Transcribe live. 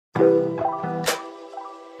Hello,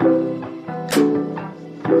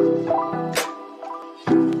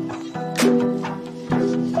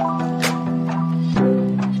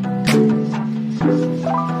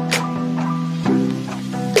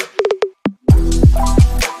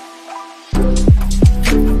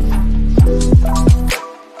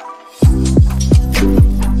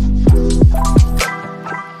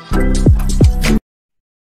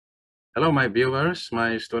 my viewers,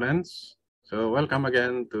 my students. So welcome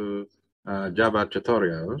again to Java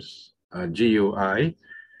tutorials, GUI.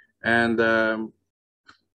 And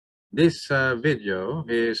this video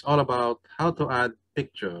is all about how to add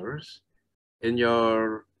pictures in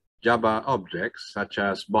your Java objects, such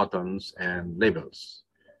as buttons and labels.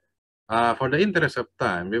 For the interest of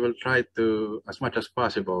time, we will try to, as much as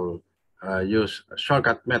possible, use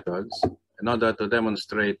shortcut methods in order to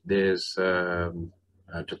demonstrate this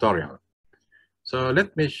tutorial. So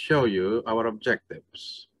let me show you our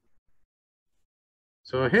objectives.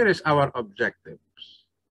 So here is our objectives.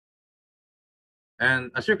 And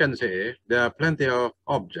as you can see, there are plenty of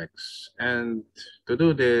objects. And to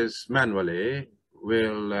do this manually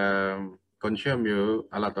will consume you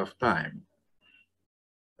a lot of time.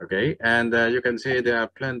 Okay, and you can see there are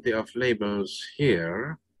plenty of labels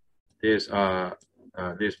here. This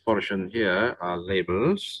portion here are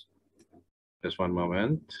labels. Just one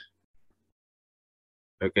moment.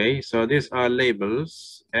 Okay, so these are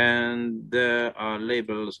labels, and there are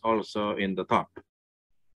labels also in the top.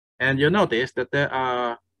 And you notice that there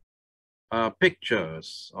are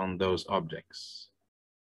pictures on those objects.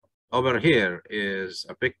 Over here is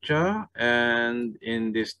a picture, and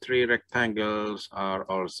in these three rectangles are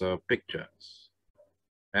also pictures.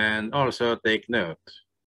 And also take note,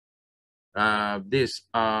 these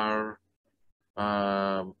are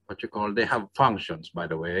what you call, they have functions, by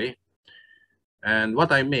the way. And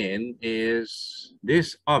what I mean is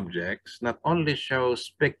these objects not only shows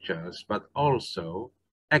pictures, but also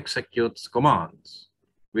executes commands,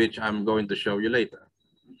 which I'm going to show you later.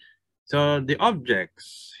 So the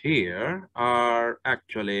objects here are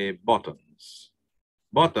actually buttons.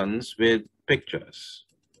 Buttons with pictures,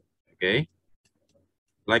 okay?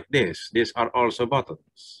 Like this, these are also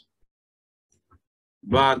buttons.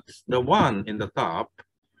 But the one in the top,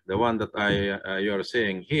 the one that you're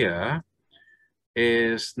seeing here,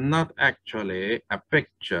 is not actually a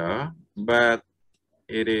picture, but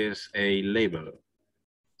it is a label.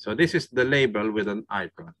 So this is the label with an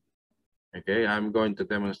icon. Okay, I'm going to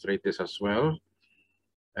demonstrate this as well.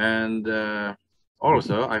 And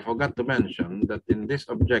also, I forgot to mention that in this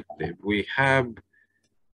objective, we have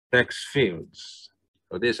text fields.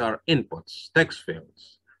 So these are inputs, text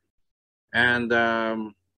fields. And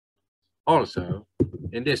also,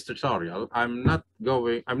 in this tutorial, I'm not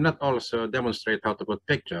also demonstrate how to put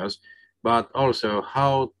pictures, but also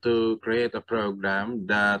how to create a program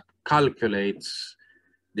that calculates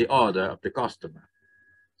the order of the customer.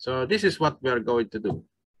 So this is what we are going to do.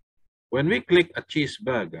 When we click a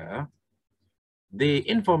cheeseburger, the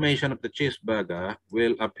information of the cheeseburger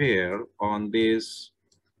will appear on these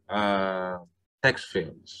text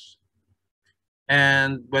fields.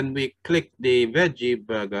 And when we click the veggie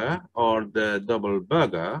burger or the double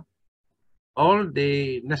burger, all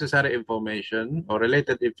the necessary information or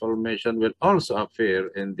related information will also appear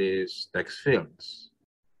in these text fields.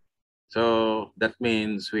 So that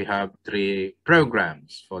means we have three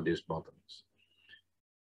programs for these buttons.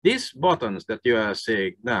 These buttons that you are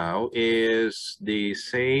seeing now is the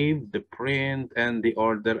save, the print, and the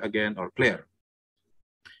order again or clear.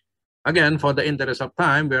 Again, for the interest of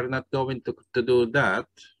time, we're not going to do that.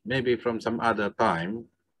 Maybe from some other time,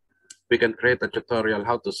 we can create a tutorial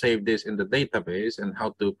how to save this in the database and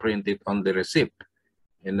how to print it on the receipt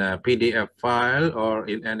in a PDF file or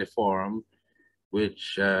in any form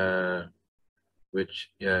which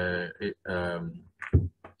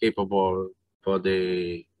capable for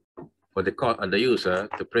the user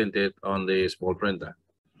to print it on the small printer.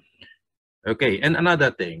 Okay, and another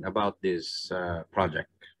thing about this project.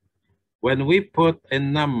 When we put a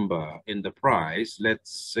number in the price,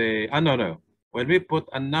 let's say, when we put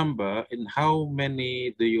a number in how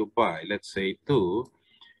many do you buy, let's say 2,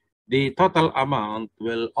 the total amount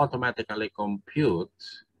will automatically compute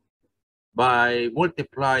by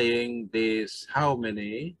multiplying this how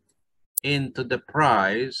many into the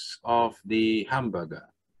price of the hamburger.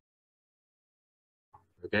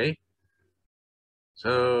 Okay?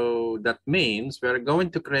 So that means we're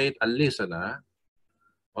going to create a listener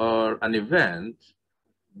or an event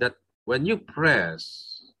that when you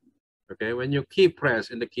press, okay, when you key press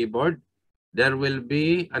in the keyboard, there will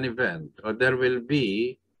be an event or there will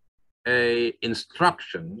be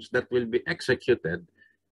instructions that will be executed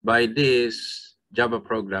by this Java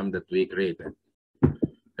program that we created.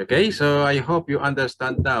 Okay, so I hope you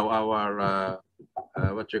understand now our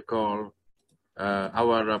what you call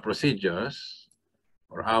our procedures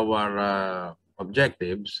or our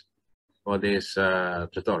objectives for this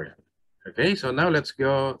tutorial. Okay, so now let's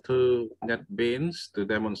go to NetBeans to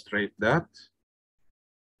demonstrate that.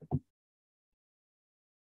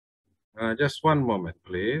 Just one moment,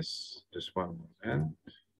 please. Just one moment.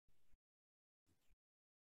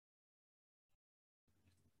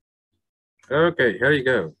 Okay, here you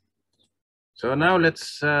go. So now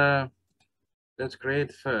let's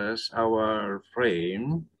create first our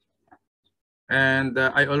frame. And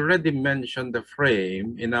I already mentioned the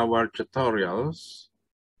frame in our tutorials,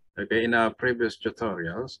 okay, in our previous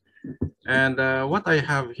tutorials. And what I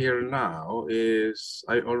have here now is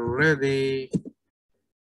I already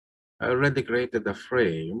created the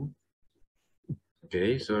frame.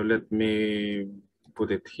 Okay, so let me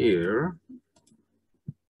put it here.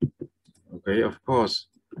 Okay, of course,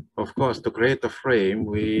 to create a frame,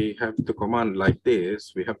 we have to command like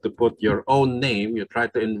this. We have to put your own name. You try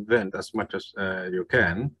to invent as much as you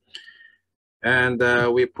can. And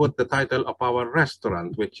we put the title of our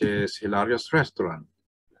restaurant, which is Hilarious Restaurant.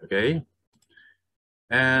 Okay.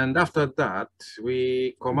 And after that,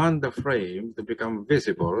 we command the frame to become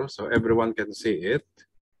visible so everyone can see it.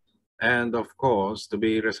 And of course, to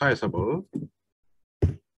be resizable.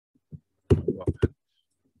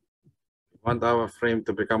 Want our frame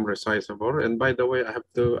to become resizable. And by the way, I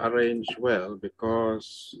have to arrange well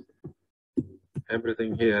because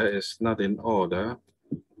everything here is not in order.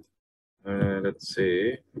 Let's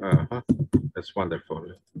see. That's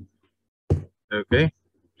wonderful. Okay.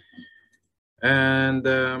 And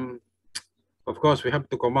of course, we have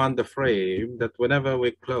to command the frame that whenever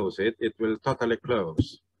we close it, it will totally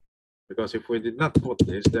close. Because if we did not put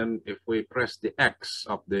this, then if we press the X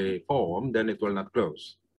of the form, then it will not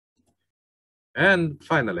close. And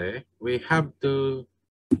finally, we have to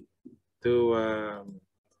what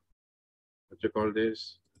you call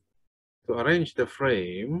this? To arrange the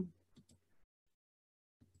frame.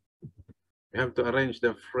 We have to arrange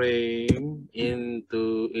the frame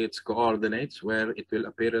into its coordinates where it will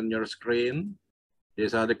appear on your screen.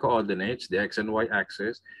 These are the coordinates, the X and Y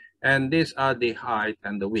axis, and these are the height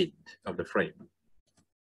and the width of the frame.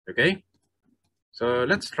 Okay, so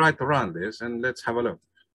let's try to run this and let's have a look.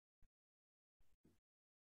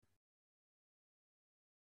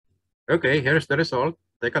 Okay, here's the result.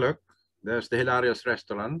 Take a look. There's the Hilarious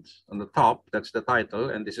Restaurant on the top. That's the title,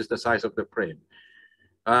 and this is the size of the frame.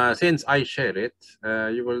 Since I share it,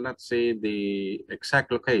 you will not see the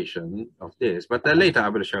exact location of this, but later I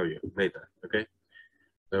will show you later. Okay,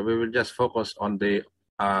 so we will just focus on the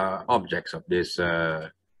objects of these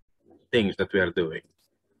things that we are doing.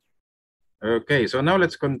 Okay, so now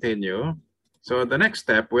let's continue. So the next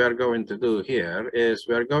step we are going to do here is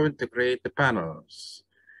we are going to create the panels.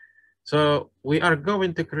 So we are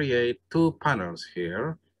going to create two panels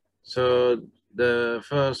here. So the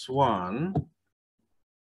first one,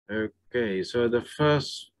 okay, so the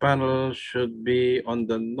first panel should be on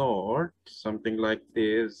the north, something like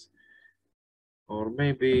this, or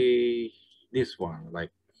maybe this one,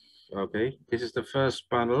 like, okay, this is the first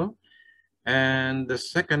panel. And the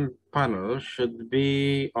second panel should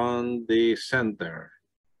be on the center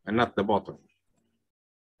and not the bottom.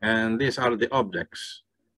 And these are the objects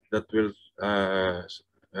that will,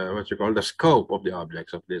 what you call the scope of the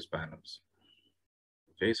objects of these panels.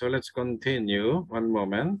 Okay, so let's continue. One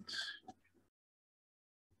moment.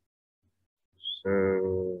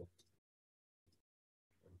 So,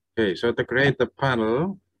 okay, so to create the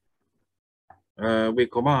panel, we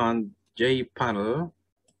command jpanel.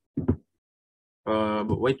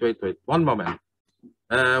 Wait, one moment.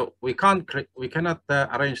 We cannot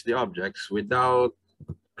arrange the objects without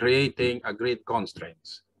creating a grid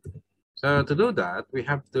constraints. So to do that, we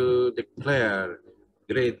have to declare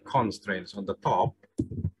grid constraints on the top,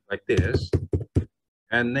 like this,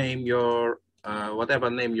 and name your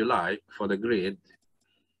whatever name you like for the grid,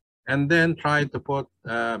 and then try to put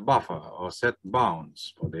a buffer or set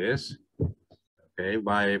bounds for this, okay,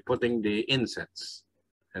 by putting the insets,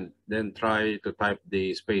 and then try to type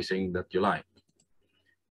the spacing that you like.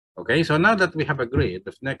 Okay, so now that we have a grid,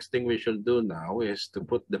 the next thing we should do now is to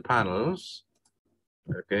put the panels.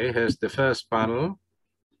 Okay, here's the first panel.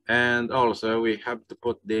 And also we have to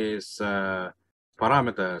put these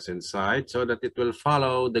parameters inside so that it will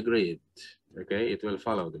follow the grid. Okay, it will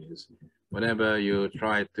follow this. Whenever you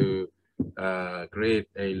try to create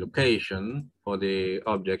a location for the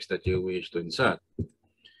objects that you wish to insert.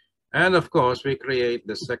 And of course, we create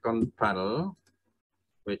the second panel,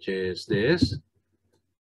 which is this.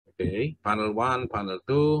 Okay, panel 1, panel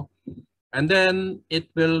 2, and then it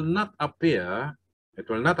will not appear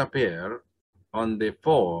on the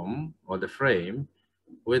form or the frame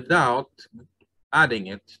without adding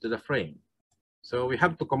it to the frame. So we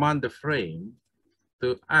have to command the frame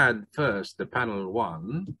to add first the panel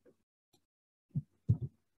 1,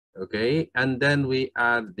 okay, and then we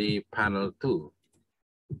add the panel 2,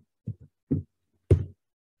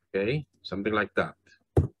 okay, something like that.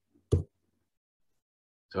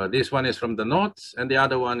 So this one is from the notes and the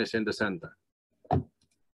other one is in the center.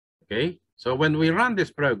 Okay, so when we run this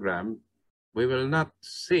program, we will not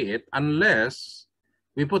see it unless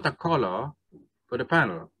we put a color for the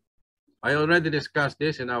panel. I already discussed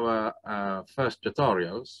this in our first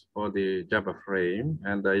tutorials for the Java frame,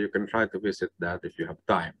 and you can try to visit that if you have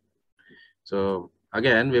time. So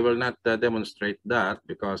again, we will not demonstrate that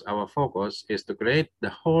because our focus is to create the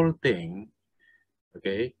whole thing,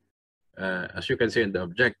 okay, as you can see in the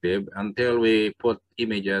objective, until we put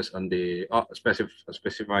images on the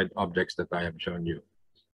specified objects that I have shown you.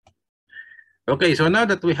 Okay, so now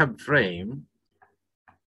that we have frame,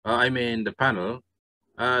 I mean the panel,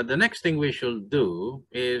 the next thing we should do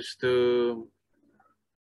is to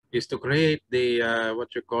create the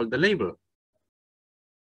what you call the label.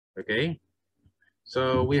 Okay,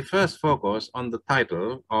 so we first focus on the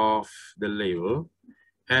title of the label,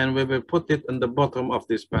 and we will put it on the bottom of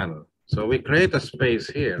this panel. So we create a space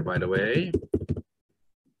here, by the way,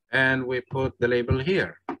 and we put the label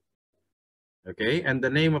here. Okay, and the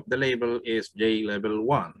name of the label is label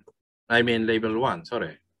 1. I mean label 1,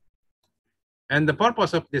 sorry. And the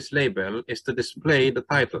purpose of this label is to display the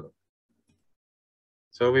title.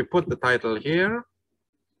 So we put the title here,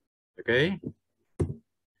 okay?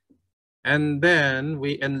 And then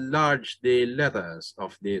we enlarge the letters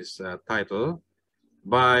of this title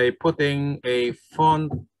by putting a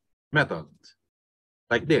font method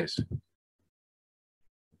like this.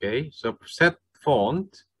 Okay, so set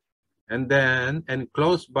font, and then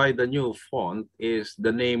enclosed by the new font is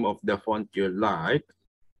the name of the font you like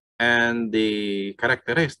and the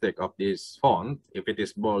characteristic of this font, if it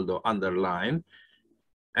is bold or underlined,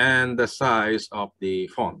 and the size of the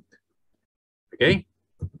font. Okay,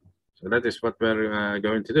 so that is what we're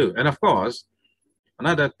going to do. And of course,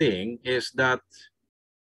 another thing is that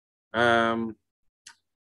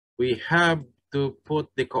we have to put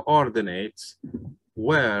the coordinates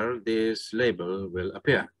where this label will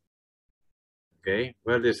appear. Okay,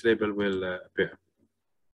 where this label will appear.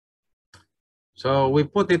 So we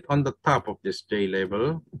put it on the top of this J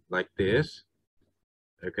label like this.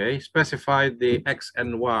 Okay, specify the X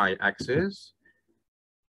and Y axis.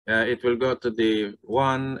 It will go to the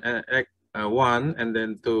 1 and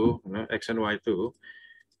then 2, X and Y 2.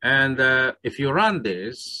 And if you run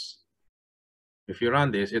this,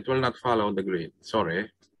 it will not follow the grid. Sorry.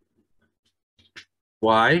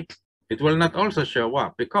 Why? It will not also show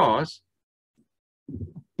up because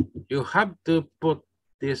you have to put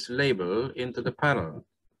this label into the panel.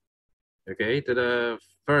 Okay, to the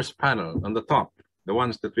first panel on the top, the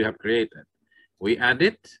ones that we have created. We add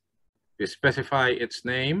it, we specify its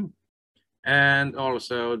name, and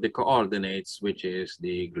also the coordinates, which is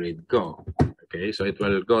the grid go. Okay, so it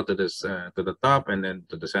will go to this to the top and then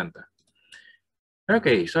to the center.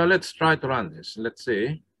 Okay, so let's try to run this. Let's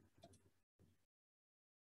see.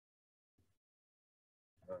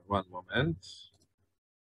 One moment.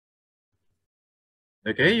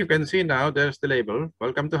 Okay, you can see now there's the label,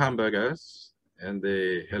 welcome to hamburgers, and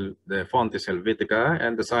the font is Helvetica,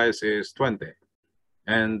 and the size is 20.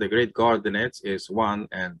 And the grid coordinates is 1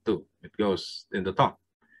 and 2. It goes in the top.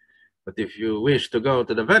 But if you wish to go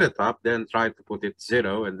to the very top, then try to put it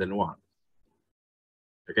 0 and then 1.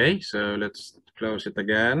 Okay, so let's close it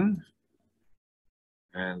again.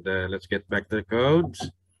 And let's get back to the code.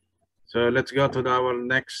 So let's go to our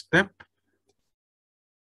next step.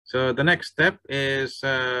 So the next step is,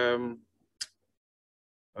 just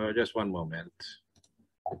one moment.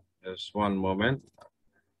 Just one moment.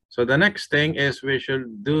 So the next thing is we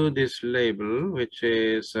should do this label, which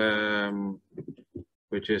is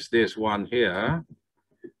this one here.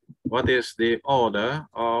 What is the order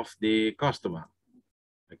of the customer?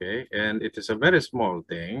 Okay, and it is a very small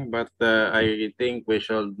thing, but I think we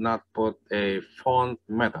should not put a font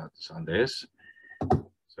methods on this.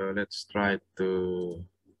 So let's try to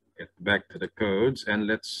get back to the codes and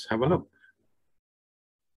let's have a look.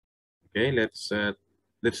 Okay, let's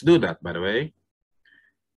do that, by the way.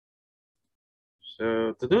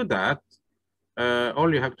 So to do that,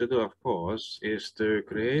 all you have to do, of course, is to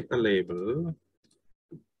create a label.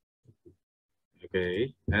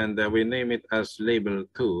 Okay, and we name it as label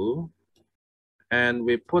 2, and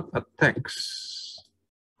we put a text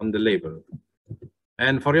on the label.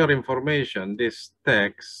 And for your information, this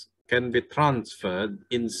text can be transferred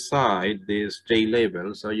inside this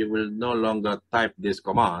JLabel, so you will no longer type this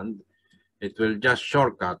command. It will just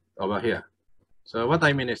shortcut over here. So what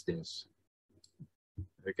I mean is this.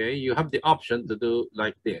 Okay, you have the option to do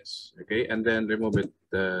like this. Okay, and then remove it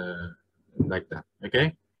like that.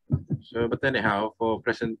 Okay. So, but anyhow, for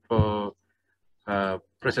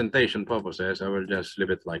presentation purposes, I will just leave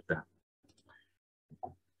it like that.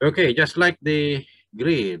 Okay, just like the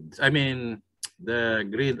grid, I mean, the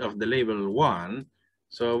grid of the label 1.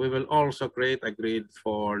 So we will also create a grid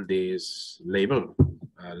for this label,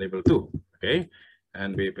 label 2. Okay,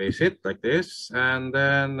 and we place it like this, and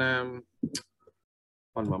then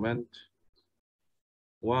one moment.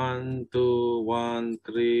 1, 2, 1,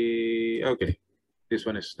 3. Okay, this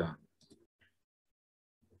one is done.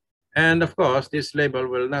 And of course, this label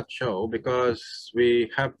will not show because we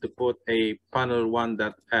have to put a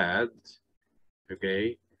panel1.add,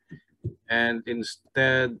 okay? And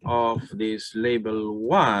instead of this label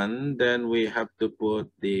 1, then we have to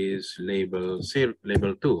put this label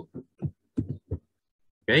 2,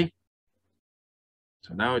 okay?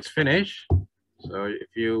 So now it's finished. So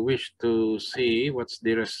if you wish to see what's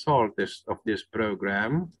the result of this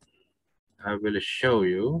program, I will show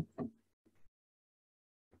you.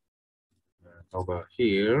 Over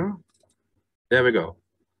here, there we go.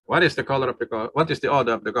 What is the color of the what is the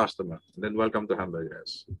order of the customer? Then welcome to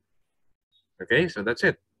hamburgers. Okay, so that's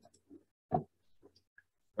it.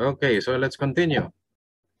 Okay, so let's continue.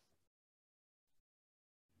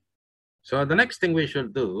 So the next thing we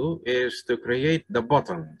should do is to create the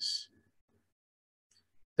buttons.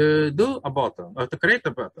 To do a button or to create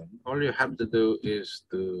a button, all you have to do is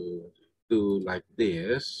to do like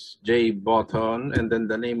this, J button, and then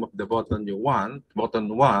the name of the button you want,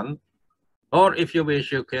 button 1. Or if you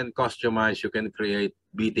wish, you can customize, you can create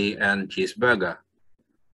BT and cheeseburger.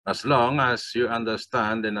 As long as you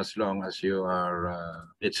understand and as long as you are,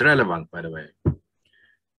 it's relevant, by the way.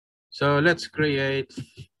 So let's create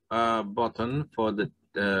a button for the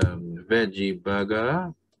veggie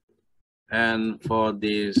burger. And for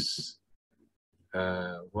this,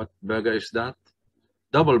 what burger is that?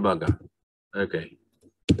 Double burger. Okay.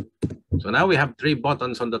 So now we have 3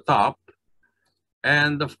 buttons on the top.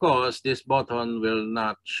 And of course, this button will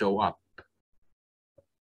not show up.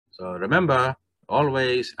 So remember,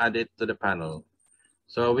 always add it to the panel.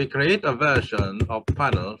 So we create a version of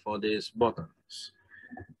panel for these buttons.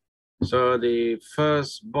 So the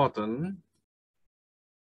first button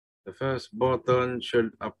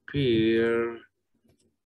should appear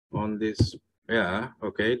on this, yeah,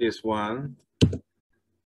 okay, this one.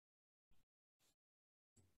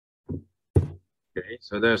 Okay,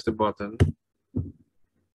 so there's the button.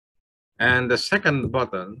 And the second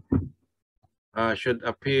button should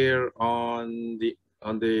appear on the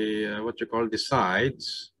what you call the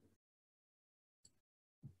sides.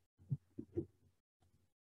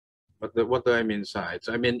 What do I mean sides?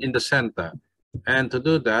 I mean in the center. And to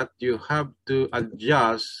do that, you have to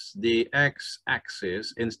adjust the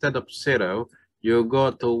x-axis. Instead of 0, you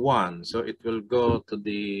go to 1. So it will go to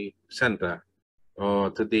the center or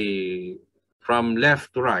to the from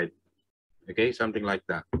left to right. Okay, something like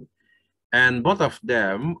that. And both of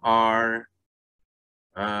them are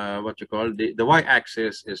what you call the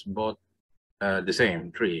y-axis is both the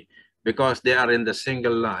same 3 because they are in the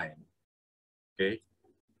single line. Okay.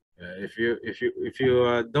 If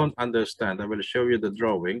you don't understand, I will show you the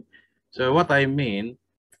drawing. So what I mean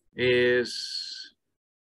is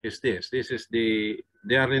this. This is they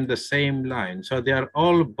are in the same line. So they are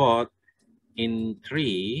all both in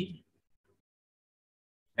 3.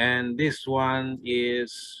 And this one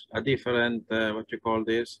is a different, what you call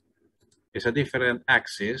this? It's a different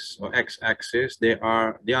axis or x-axis. The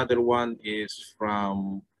other one is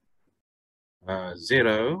from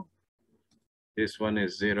 0. This one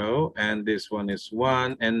is 0 and this one is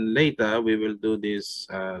 1. And later we will do this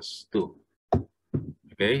as 2.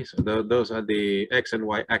 Okay, so those are the x and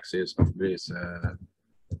y axis of these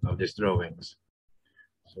drawings.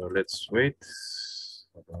 So let's wait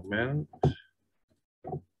a moment.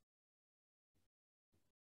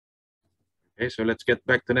 Okay, so let's get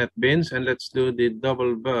back to NetBeans and let's do the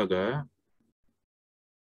double burger.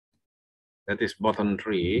 That is button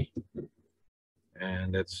 3.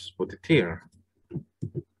 And let's put it here.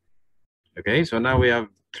 Okay, so now we have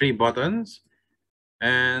 3 buttons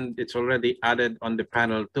and it's already added on the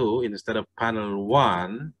panel 2 instead of panel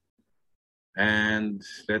 1. And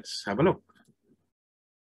let's have a look.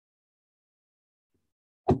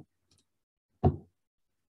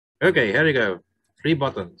 Okay, here we go. 3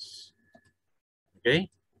 buttons.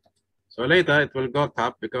 Okay, So later it will go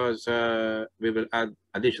top because we will add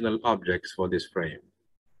additional objects for this frame.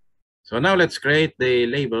 So now let's create the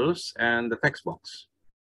labels and the text box.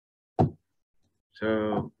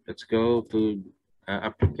 So let's go to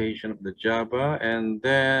application of the Java, and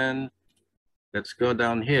then let's go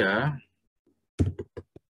down here.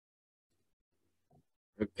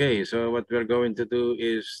 Okay, so what we're going to do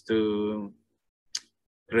is to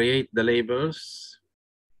create the labels.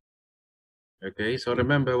 Okay, so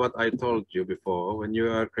remember what I told you before. When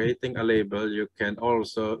you are creating a label, you can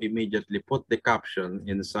also immediately put the caption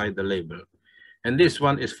inside the label. And this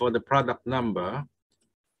one is for the product number.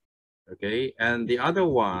 Okay, and the other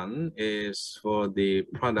one is for the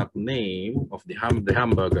product name of the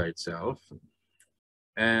hamburger itself.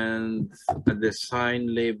 And a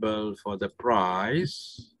design label for the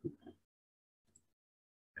price.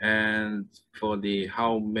 And for the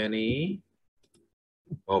how many,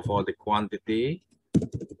 or for the quantity.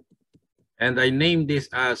 And I named this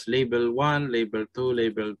as label 1, label 2,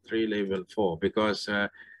 label 3, label 4, because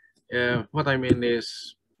what I mean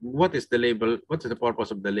is, what is the label? What is the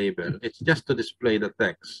purpose of the label? It's just to display the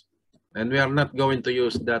text. And we are not going to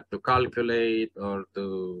use that to calculate or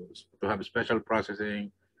to have special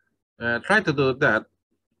processing. Try to do that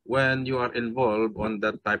when you are involved on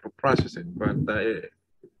that type of processing. But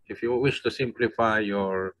if you wish to simplify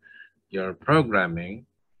your programming,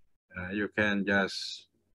 you can just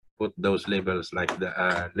put those labels like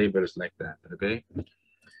that. Okay.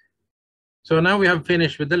 So now we have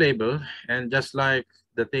finished with the label, and just like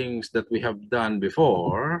the things that we have done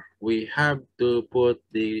before, we have to put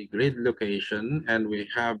the grid location and we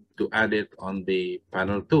have to add it on the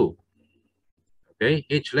panel 2. Okay,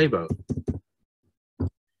 each label.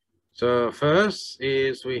 So first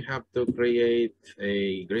is we have to create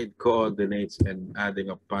a grid coordinates and adding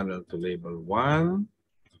a panel to label 1.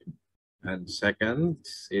 And second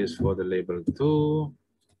is for the label 2.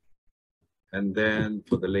 And then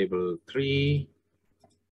for the label 3.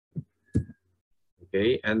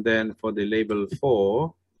 Okay, and then for the label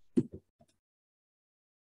 4.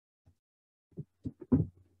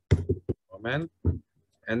 Moment.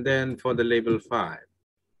 And then for the label 5.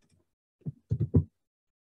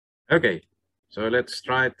 Okay, so let's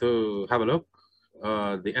try to have a look.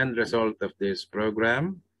 The end result of this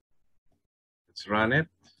program. Let's run it.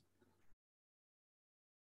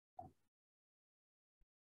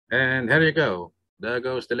 And here you go. There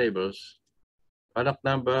goes the labels. Product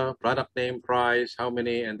number, product name, price, how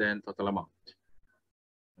many, and then total amount.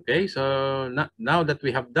 Okay, so now that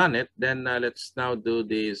we have done it, then let's now do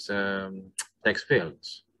these text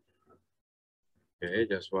fields. Okay,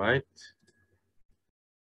 just right.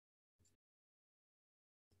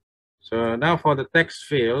 So now for the text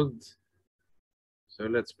field, so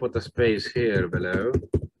let's put a space here below.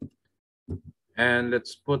 And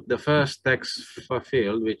let's put the first text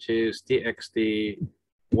field, which is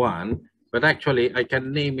txt1. But actually, I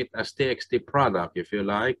can name it as txt product if you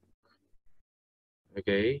like.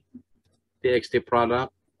 Okay, txt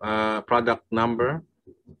product, product number.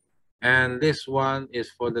 And this one is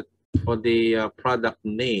for the product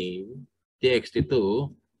name,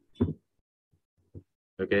 txt2.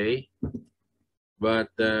 Okay, but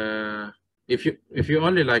if you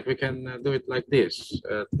only like, we can do it like this: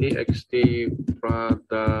 txt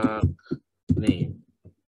product name.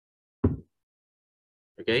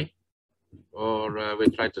 Okay, or we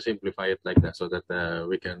try to simplify it like that so that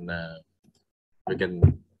we can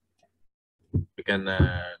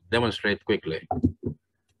demonstrate quickly.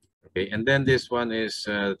 Okay, and then this one is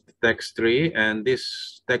text3, and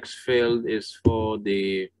this text field is for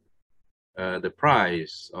the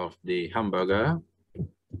price of the hamburger.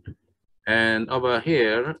 And over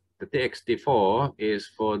here, the txt4 is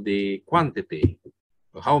for the quantity.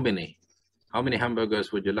 How many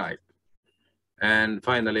hamburgers would you like? And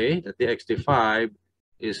finally, the txt5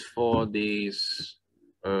 is for this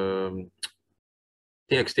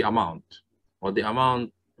txt amount, or the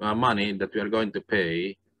amount money that we are going to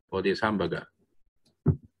pay for this hamburger.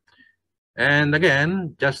 And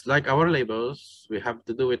again, just like our labels, we have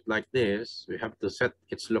to do it like this. We have to set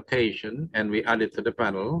its location and we add it to the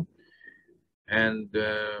panel. And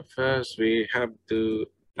first we have to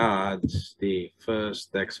add the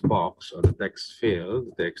first text box or the text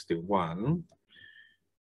field, txt1.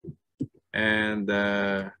 And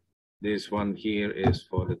this one here is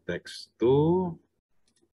for the text2.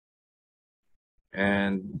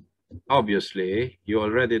 And obviously, you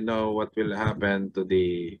already know what will happen to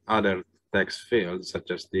the other text fields, such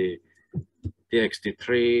as the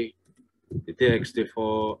txt3, the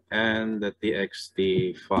txt4, and the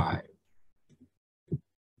txt5.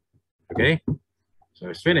 Okay, so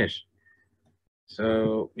it's finished.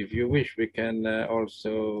 So if you wish, we can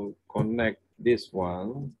also connect this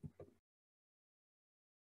one.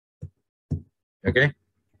 Okay.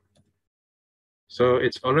 So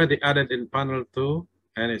it's already added in panel 2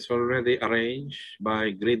 and it's already arranged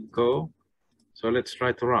by Gridco. So let's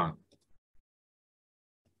try to run.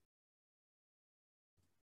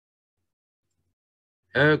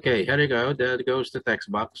 Okay, here you go. There goes the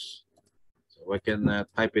text box. So I can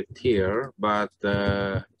type it here, but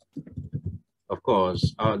of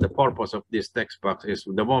course, the purpose of this text box is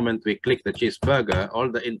the moment we click the cheeseburger, all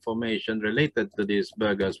the information related to these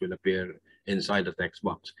burgers will appear inside the text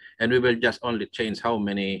box. And we will just only change how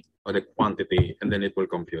many or the quantity, and then it will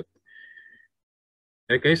compute.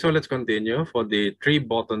 Okay, so let's continue for the 3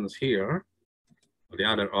 buttons here, the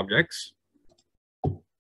other objects.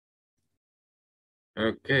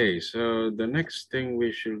 Okay, so the next thing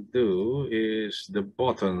we should do is the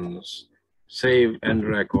buttons save and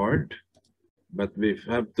record. But we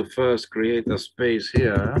have to first create a space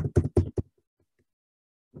here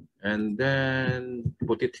and then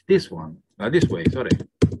put it this way, sorry.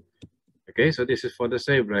 Okay, so this is for the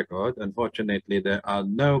save record. Unfortunately, there are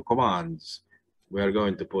no commands we are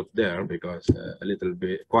going to put there because a little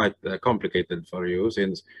bit quite complicated for you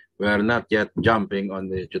since we are not yet jumping on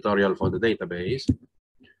the tutorial for the database.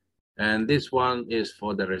 And this one is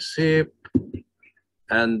for the receipt.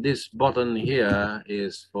 And this button here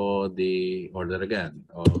is for the order again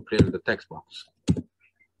or clear the text box.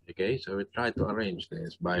 Okay, so we try to arrange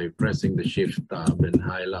this by pressing the Shift tab and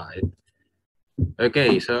highlight.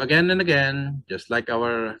 Okay, so again and again, just like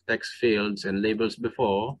our text fields and labels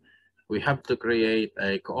before, we have to create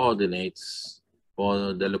a coordinates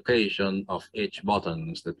for the location of each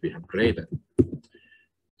buttons that we have created.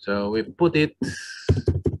 So we put it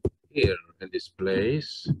here in this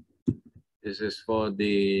place. This is for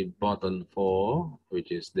the button 4,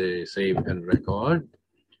 which is the save and record.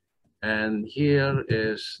 And here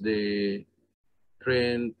is the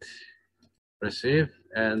print receive,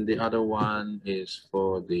 and the other one is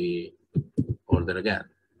for the order again.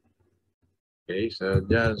 Okay, so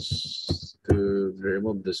just to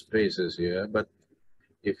remove the spaces here, but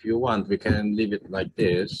if you want, we can leave it like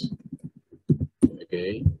this.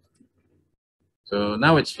 Okay, so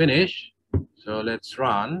now it's finished. So let's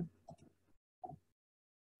run.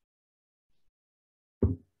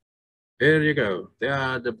 There you go. There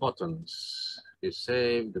are the buttons. The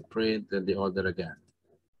save, the print, and the order again.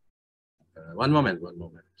 One moment.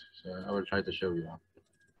 So I will try to show you.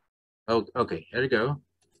 Oh, okay, here you go.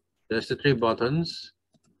 There's the 3 buttons.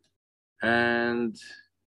 And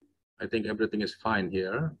I think everything is fine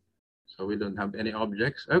here. So we don't have any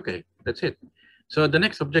objects. Okay, that's it. So the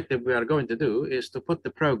next objective we are going to do is to put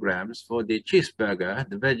the programs for the cheeseburger,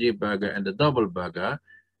 the veggie burger, and the double burger.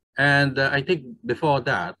 And I think before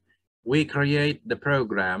that, we create the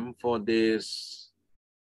program for this.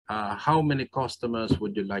 How many customers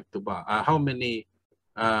would you like to buy? How many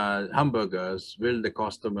hamburgers will the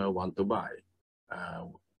customer want to buy?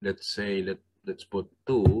 Let's say, let's put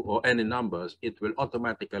 2 or any numbers. It will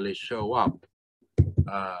automatically show up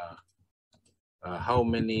how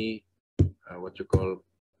many, what you call,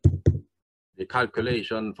 the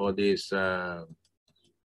calculation for this,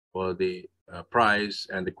 for the price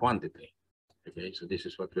and the quantity. Okay, so this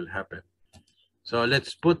is what will happen. So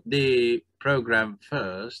let's put the program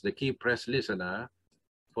first, the key press listener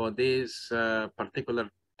for this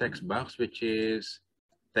particular text box, which is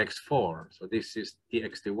text 4. So this is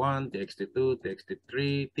txt1, txt2,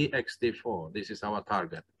 txt3, txt4. This is our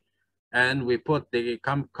target. And we put the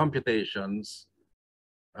computations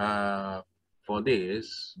for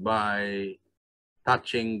this by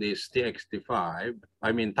touching this txt5.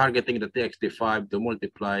 I mean, targeting the txt5 to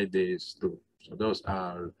multiply these 2. So those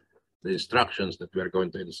are the instructions that we are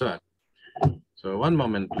going to insert. So one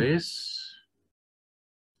moment, please.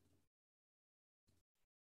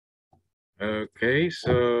 Okay,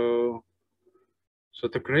 so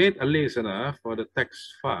to create a listener for the text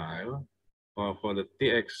file or for the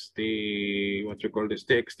txt, what you call this,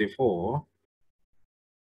 txt4.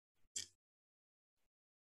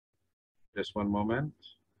 Just one moment.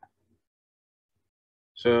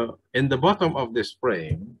 So in the bottom of this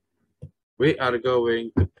frame, we are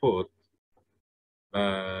going to put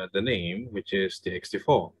the name, which is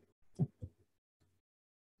txt4.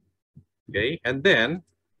 Okay, and then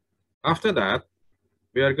after that,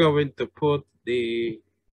 we are going to put the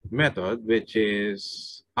method, which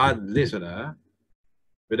is add listener,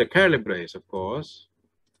 with a curly brace, of course,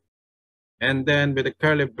 and then with a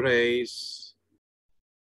curly brace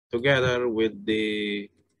together with the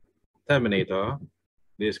terminator,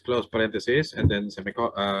 this close parenthesis, and then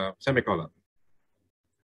semicolon.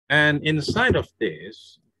 And inside of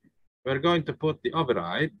this, we're going to put the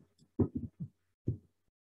override.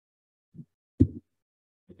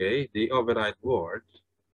 Okay, the override word.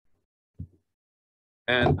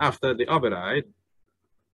 And after the override,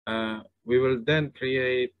 we will then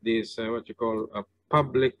create this, what you call a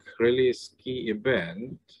public release key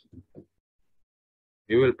event.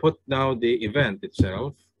 We will put now the event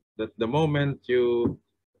itself, that the moment you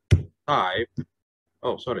type,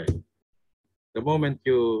 oh, sorry, the moment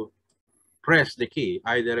you press the key,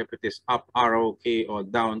 either if it is up arrow key or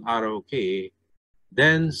down arrow key,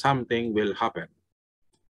 then something will happen.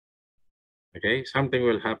 Okay, something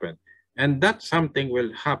will happen. And that something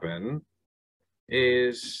will happen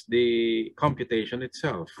is the computation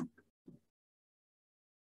itself.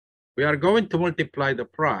 We are going to multiply the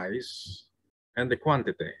price and the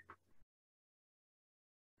quantity.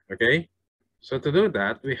 Okay, so to do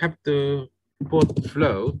that, we have to put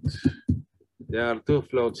float. There are two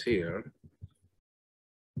floats here.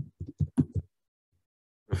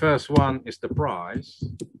 The first one is the price,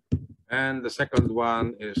 and the second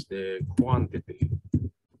one is the quantity.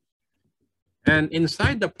 And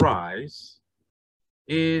inside the price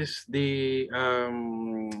is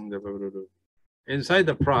inside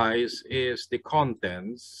the price is the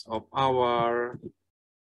contents of our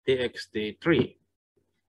txt tree.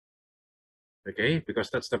 Okay, because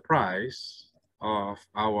that's the price of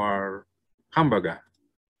our hamburger.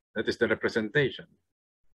 That is the representation.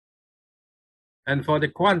 And for the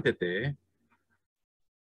quantity,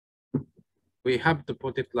 we have to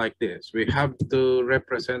put it like this. We have to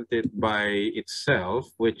represent it by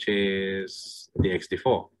itself, which is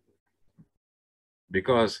txt4,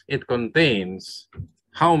 because it contains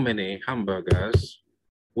how many hamburgers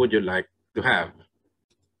would you like to have.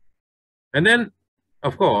 And then,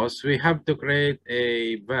 of course, we have to create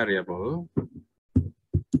a variable.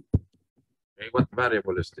 Okay, what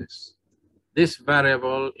variable is this? This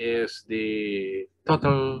variable is the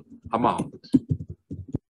total amount.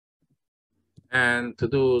 And to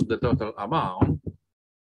do the total amount,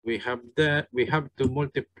 we have to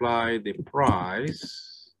multiply the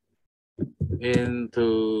price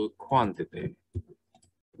into quantity.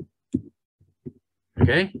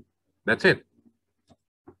 Okay, that's it.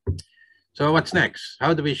 So what's next?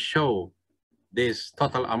 How do we show this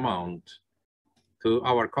total amount to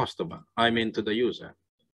our customer? I mean to the user.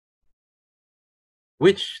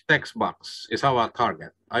 Which text box is our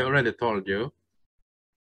target? I already told you.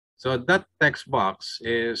 So that text box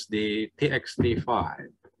is the txt5.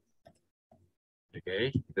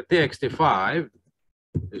 Okay, the txt5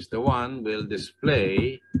 is the one will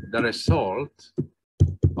display the result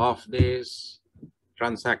of this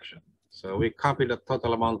transaction. So we copy the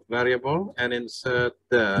total amount variable and insert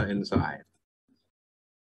the inside.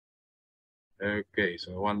 Okay,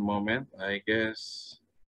 so one moment, I guess.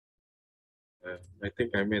 I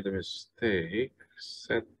think I made a mistake.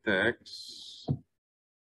 Set text.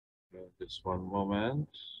 Just one moment.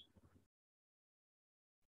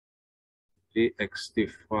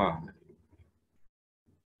 txt5.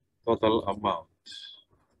 Total amount.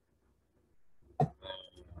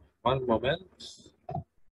 One moment.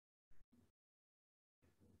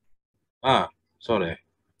 Sorry.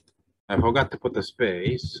 I forgot to put the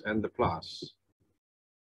space and the plus.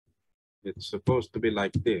 It's supposed to be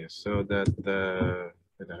like this, so that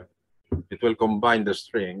you know, it will combine the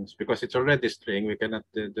strings. Because it's already string, we cannot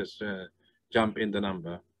just jump in the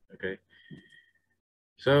number. Okay.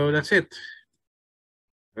 So that's it.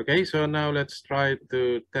 Okay, so now let's try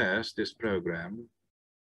to test this program.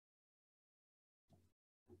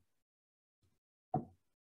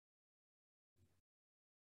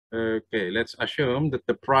 Okay, let's assume that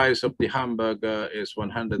the price of the hamburger is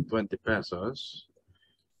 120 pesos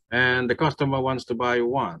and the customer wants to buy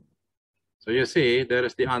one. So you see, there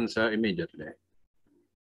is the answer immediately.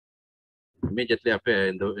 Immediately appear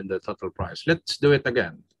in the total price. Let's do it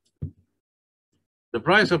again. The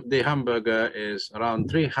price of the hamburger is around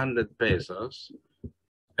 300 pesos.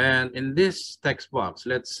 And in this text box,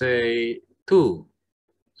 let's say 2.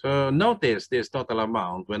 So notice this total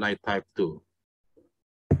amount when I type 2.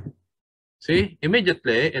 See,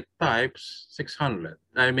 immediately it types 600.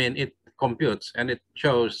 I mean, it computes and it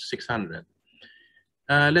shows 600.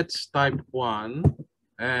 Let's type 1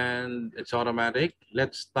 and it's automatic.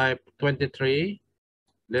 Let's type 23.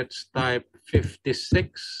 Let's type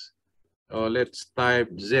 56. Or let's type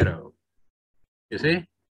 0. You see,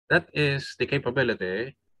 that is the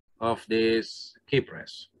capability of this key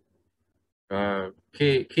press,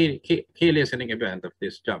 key listening event of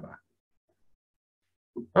this Java.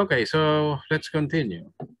 Okay, so let's continue.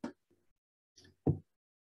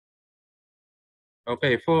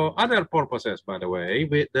 Okay, for other purposes, by the way,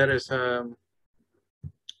 there is okay,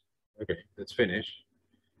 let's finish.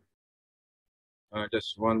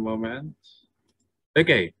 Just one moment.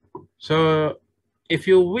 Okay, so if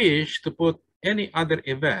you wish to put any other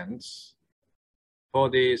events for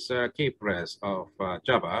this key press of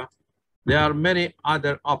Java, there are many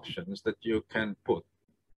other options that you can put.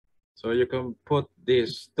 So you can put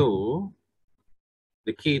these two,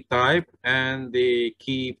 the key type and the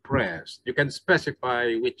key press. You can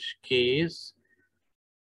specify which keys,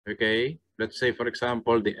 okay? Let's say, for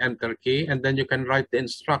example, the enter key, and then you can write the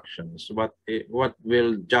instructions, what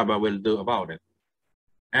will Java will do about it.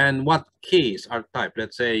 And what keys are typed.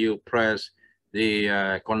 Let's say you press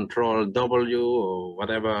the control W or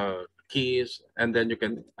whatever keys, and then you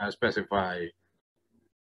can specify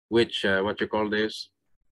which, what you call this,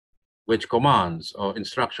 which commands or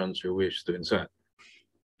instructions you wish to insert.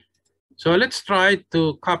 So let's try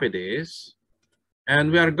to copy this,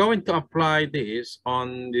 and we are going to apply this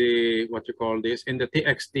on the, what you call this, in the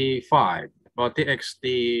txt5 or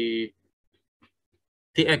txt3,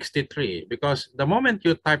 because the moment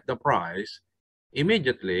you type the price,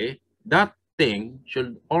 immediately that thing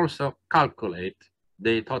should also calculate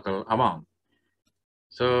the total amount.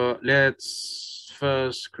 So let's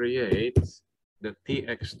first create the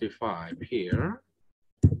txt5 here.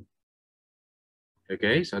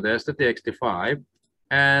 Okay, so there's the txt5,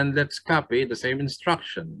 and let's copy the same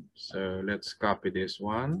instruction. So let's copy this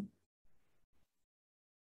one,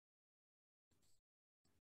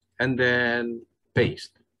 and then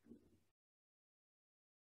paste.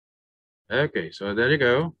 Okay, so there you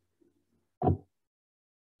go.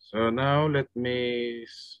 So now let me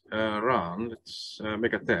run. Let's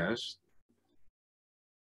make a test.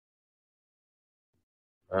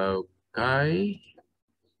 Okay,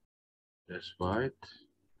 that's right.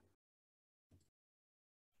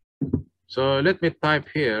 So let me type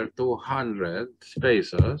here 200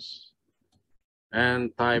 pesos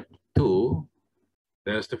and type 2.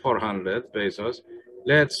 There's the 400 pesos.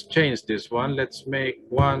 Let's change this one. Let's make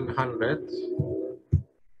 100.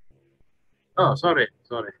 Oh, sorry.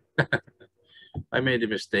 I made a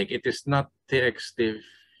mistake. It is not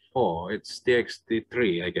txt4. It's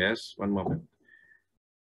txt3, I guess. One moment.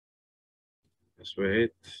 Just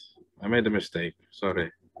wait. I made a mistake.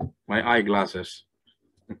 Sorry. My eyeglasses.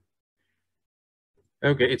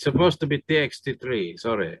 Okay, it's supposed to be txt3.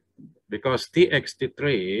 Sorry. Because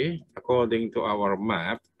txt3, according to our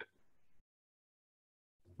map,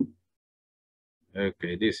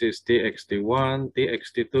 okay, this is txt1,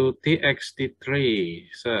 txt2, txt3,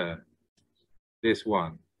 sir. This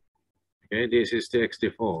one. Okay, this is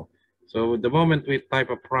txt4. So the moment we type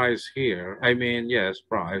a price here, I mean, yes,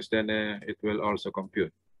 price, then it will also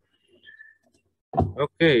compute.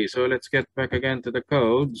 Okay, so let's get back again to the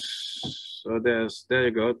codes. So there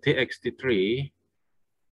you go, txt3.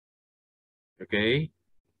 Okay,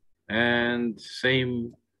 and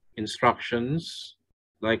same instructions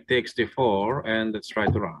like txt4, and let's try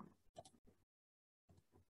to run.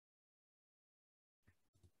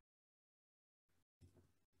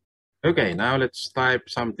 Okay, now let's type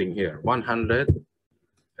something here, 100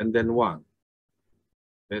 and then 1.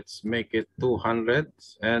 Let's make it 200,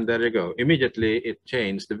 and there you go. Immediately it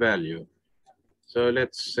changed the value. So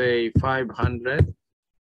let's say 500.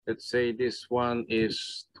 Let's say this one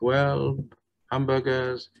is 12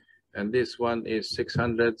 hamburgers, and this one is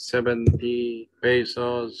 670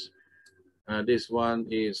 pesos. This one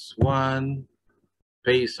is 1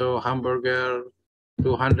 peso hamburger,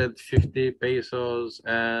 250 pesos,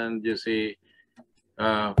 and you see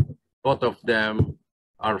both of them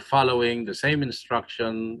are following the same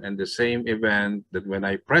instruction and the same event, that when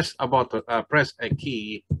I press a button, press a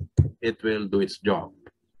key, it will do its job.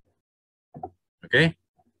 Okay,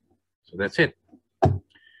 so that's it.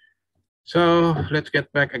 So let's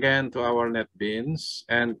get back again to our NetBeans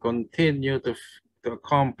and continue to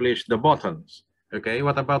accomplish the buttons. Okay,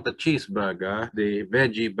 what about the cheeseburger, the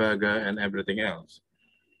veggie burger, and everything else?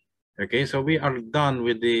 Okay, so we are done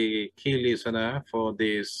with the key listener for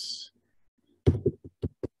this.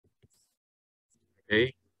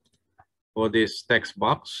 Okay, for this text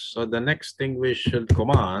box. So the next thing we should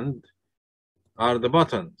command are the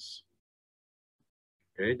buttons.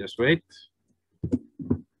 Okay, just wait.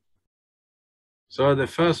 So the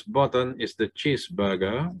first button is the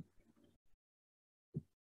cheeseburger.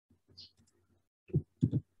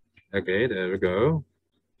 Okay, there we go.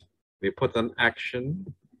 We put an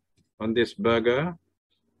action on this burger.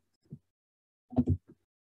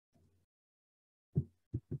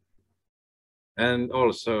 And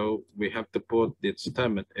also we have to put its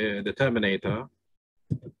the terminator.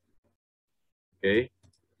 Okay.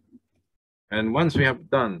 And once we have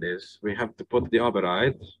done this, we have to put the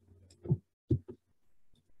override.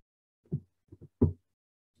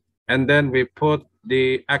 And then we put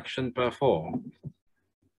the action performed.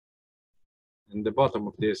 In the bottom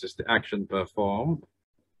of this is the action performed.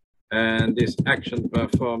 And this action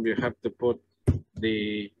performed, you have to put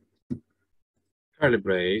the curly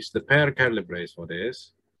brace, the pair curly brace for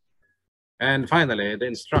this. And finally, the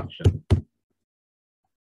instruction.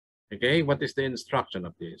 Okay, what is the instruction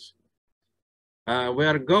of this? We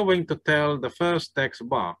are going to tell the first text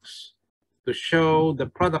box to show the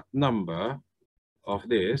product number of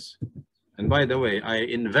this. And by the way, I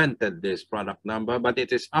invented this product number, but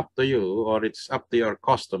it is up to you, or it's up to your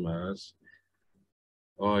customers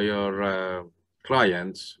or your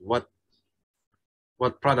clients what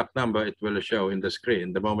product number it will show in the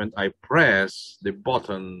screen the moment I press the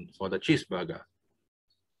button for the cheeseburger.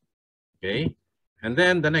 Okay, and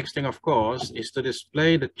then the next thing, of course, is to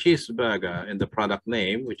display the cheeseburger in the product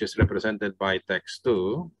name, which is represented by text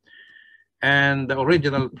 2, and the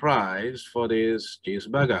original price for this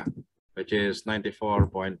cheeseburger, which is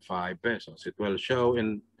 94.5 pesos. It will show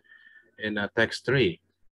in text 3.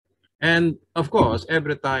 And of course,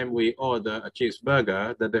 every time we order a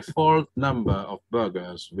cheeseburger, the default number of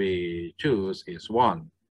burgers we choose is 1.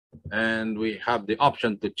 And we have the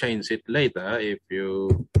option to change it later if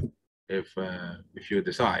you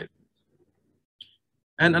decide.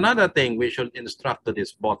 And another thing we should instruct to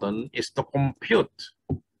this button is to compute,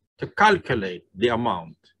 to calculate the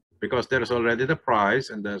amount, because there's already the price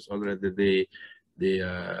and there's already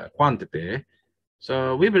the quantity.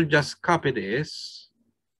 So we will just copy this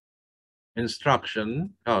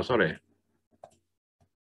instruction. Oh, sorry.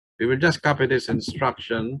 We will just copy this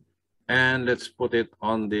instruction and let's put it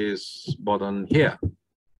on this button here.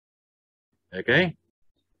 Okay.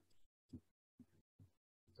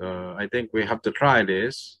 So I think we have to try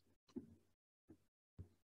this.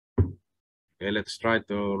 Okay, let's try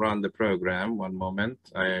to run the program. One moment.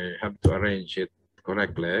 I have to arrange it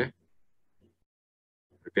correctly.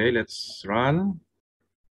 Okay, let's run.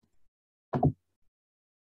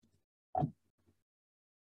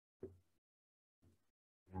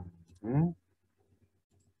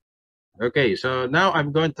 Okay, so now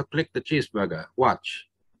I'm going to click the cheeseburger. Watch.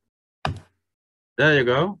 There you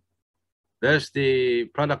go. There's the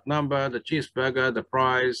product number, the cheeseburger, the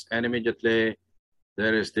price, and immediately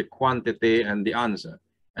there is the quantity and the answer.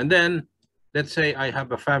 And then let's say I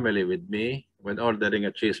have a family with me when ordering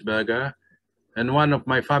a cheeseburger, and one of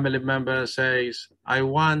my family members says, I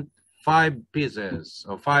want 5 pieces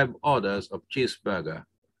or 5 orders of cheeseburger.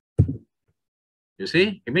 You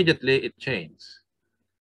see, immediately it changes.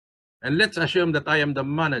 And let's assume that I am the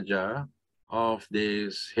manager of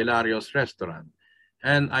this hilarious restaurant,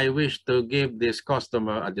 and I wish to give this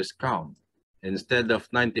customer a discount. Instead of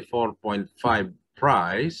 94.5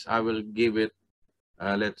 price, I will give it,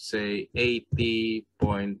 let's say,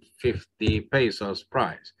 80.50 pesos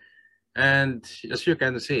price. And as you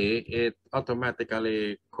can see, it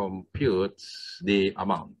automatically computes the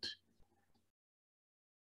amount.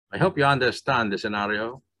 I hope you understand the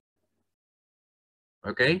scenario.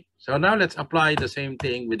 Okay, so now let's apply the same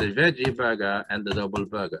thing with the veggie burger and the double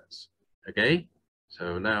burgers. Okay,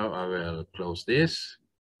 so now I will close this.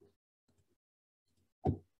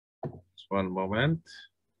 Just one moment.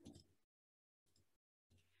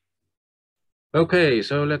 Okay,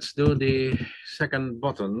 so let's do the second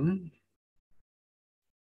button.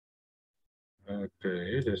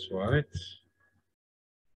 Okay, that's right.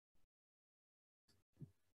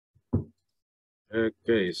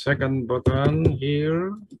 Okay, second button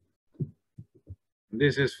here.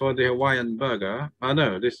 This is for the Hawaiian burger. Oh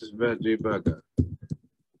no, this is veggie burger.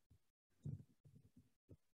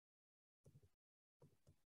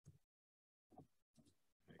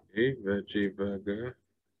 Okay, veggie burger.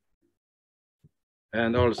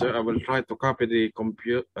 And also I will try to copy the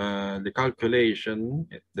calculation,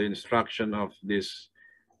 the instruction of this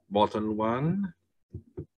button 1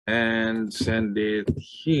 and send it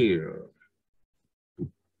here.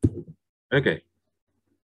 Okay.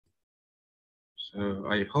 So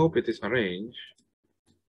I hope it is arranged.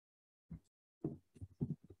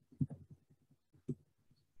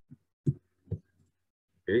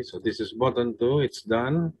 Okay, so this is button 2, it's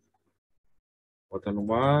done. Button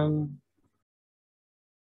 1.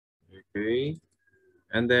 Okay.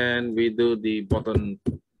 And then we do the button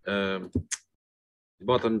 3.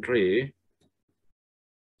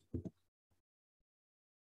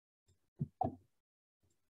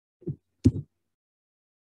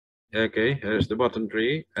 Okay, here's the button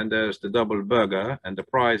 3, and there's the double burger, and the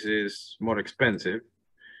price is more expensive.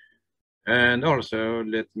 And also,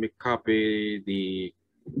 let me copy the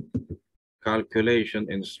calculation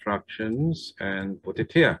instructions and put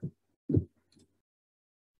it here.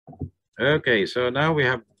 Okay, so now we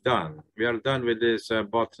are done with this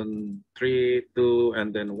button 3, 2,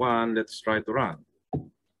 and then 1. Let's try to run.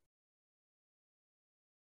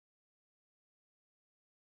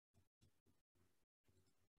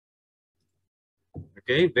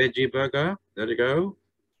 Okay, veggie burger, there you go.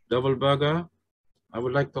 Double burger, I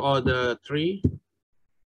would like to order 3.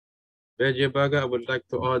 Veggie burger, I would like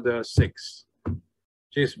to order 6.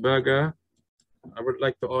 Cheeseburger, I would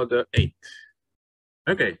like to order 8.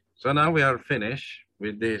 Okay, so now we are finished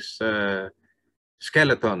with this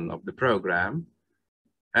skeleton of the program.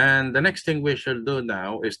 And the next thing we should do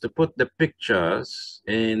now is to put the pictures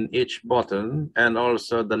in each button and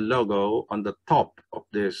also the logo on the top of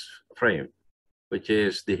this frame, which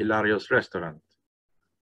is the Hilarious Restaurant.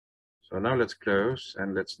 So now let's close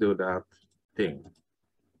and let's do that thing.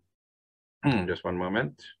 Just one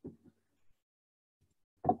moment.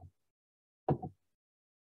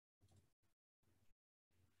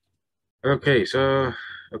 Okay, so,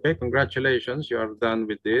 okay, congratulations, you are done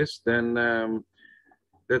with this. Then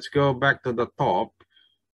let's go back to the top.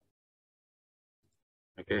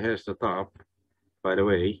 Okay, here's the top, by the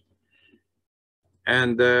way.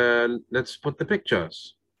 And let's put the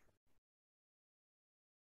pictures.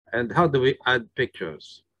 And how do we add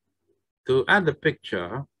pictures? To add a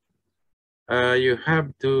picture, you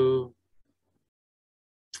have to,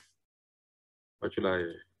 what should I,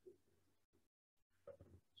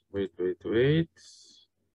 wait.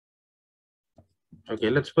 Okay,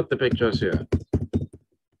 let's put the pictures here.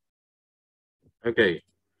 Okay,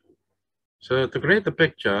 so to create a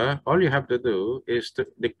picture, all you have to do is to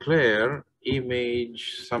declare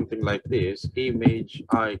image, something like this, image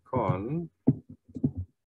icon.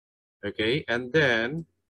 Okay, and then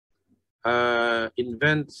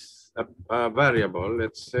invent a variable,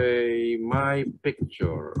 let's say my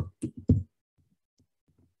picture,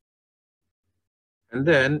 and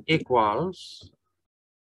then equals,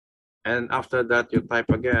 and after that you type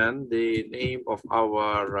again the name of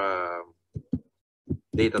our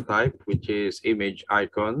data type, which is image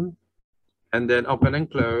icon, and then open and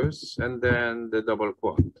close, and then the double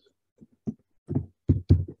quote.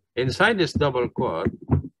 Inside this double quote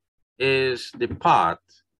is the path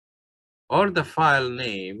or the file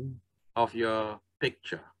name of your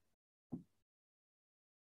picture.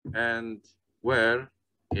 And where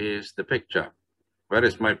is the picture? Where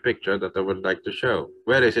is my picture that I would like to show?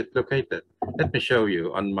 Where is it located? Let me show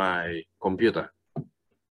you on my computer.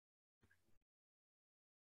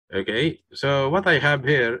 Okay, so what I have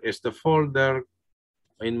here is the folder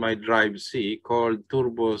in my drive C called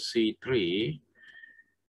Turbo C3.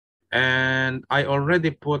 And I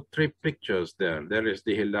already put 3 pictures there. There is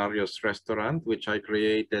the Hilarious Restaurant, which I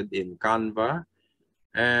created in Canva.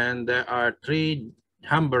 And there are 3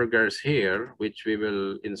 hamburgers here, which we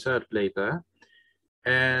will insert later.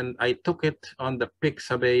 And I took it on the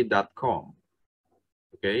pixabay.com.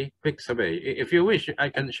 Okay, Pixabay. If you wish, I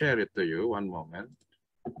can share it to you. One moment.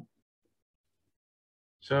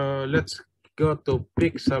 So let's go to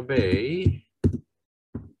Pixabay.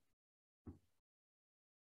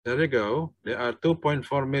 There you go. There are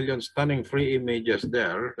 2.4 million stunning free images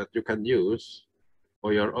there that you can use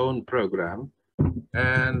for your own program.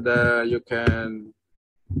 And you can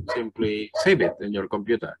simply save it in your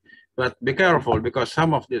computer. But be careful because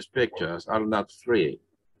some of these pictures are not free.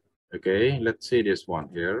 Okay, let's see this one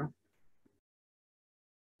here.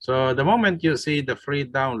 So the moment you see the free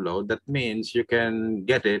download, that means you can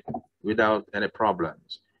get it without any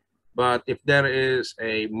problems. But if there is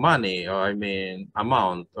a money, or I mean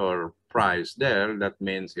amount or price there, that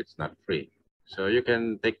means it's not free. So you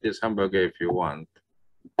can take this hamburger if you want.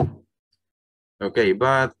 Okay,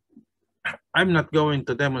 but I'm not going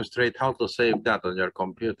to demonstrate how to save that on your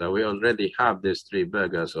computer. We already have these 3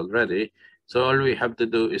 burgers already. So all we have to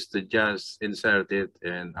do is to just insert it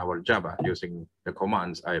in our Java using the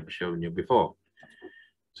commands I've shown you before.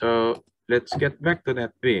 So let's get back to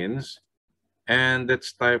NetBeans and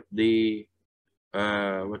let's type the,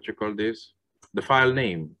 what you call this? The file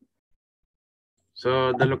name.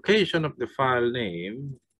 So the location of the file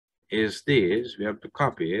name is this. We have to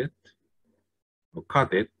copy it or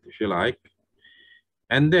cut it if you like.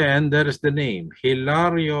 And then there is the name,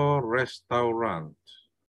 Hilario Restaurant.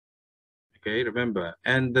 Okay, remember.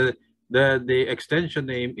 And the extension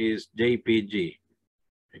name is JPG.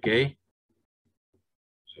 Okay.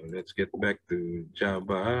 So let's get back to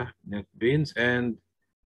Java, NetBeans, and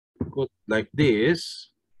put like this.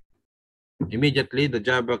 Immediately, the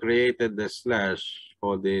Java created the slash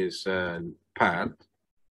for this path.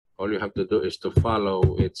 All you have to do is to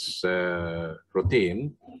follow its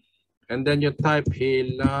routine. and then you type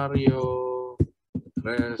Hilario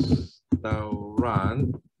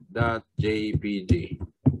restaurant.jpg.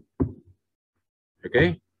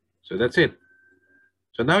 Okay, so that's it.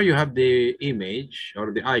 So now you have the image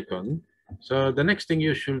or the icon. So the next thing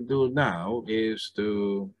you should do now is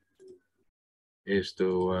to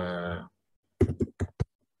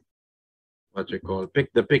what you call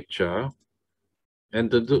pick the picture.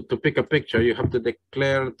 And to pick a picture, you have to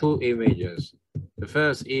declare two images. The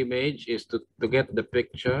first image is to get the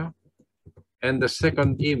picture, and the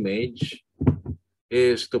second image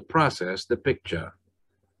is to process the picture.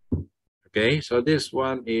 Okay, so this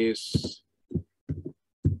one is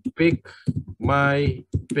pick my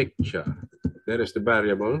picture. There is the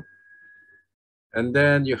variable. And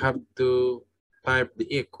then you have to type the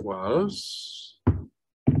equals.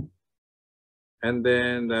 And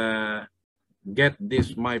then get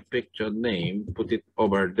this my picture name, put it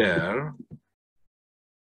over there.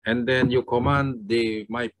 And then you command the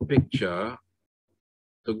my picture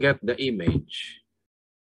to get the image.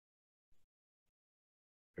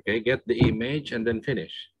 Okay, get the image and then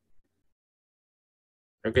finish.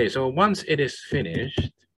 Okay, so once it is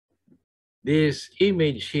finished, this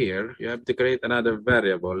image here, you have to create another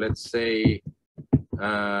variable. Let's say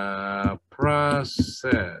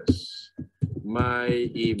process my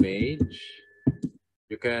image.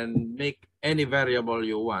 You can make any variable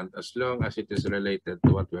you want as long as it is related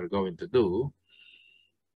to what we're going to do.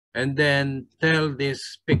 And then tell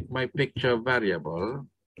this pick my picture variable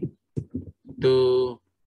to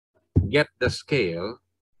get the scale,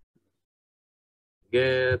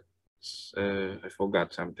 get, I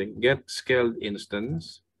forgot something, get scaled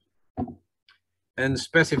instance, and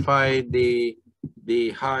specify the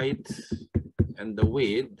height and the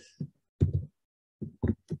width.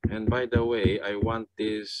 And by the way, I want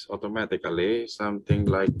this automatically, something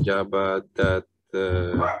like Java.awt.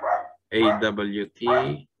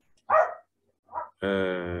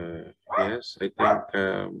 Yes, I think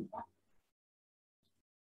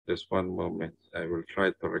just one moment. I will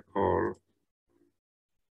try to recall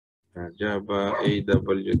Java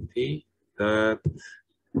awt dot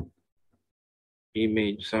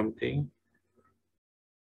image something.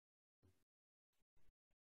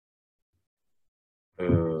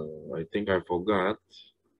 I think I forgot.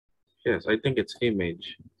 Yes, I think it's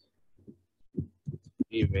image.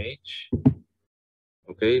 Image.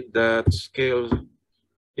 Okay, that scale.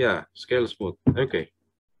 Yeah, scale smooth. Okay.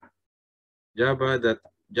 Java.awt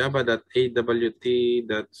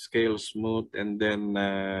scale smooth and then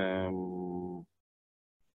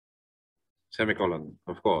semicolon,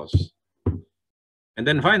 of course. And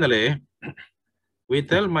then finally, we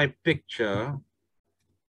tell my picture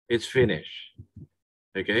it's finished.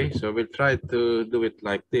 Okay, so we'll try to do it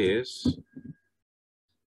like this.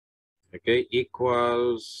 Okay,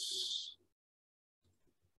 equals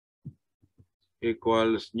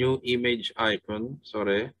new image icon,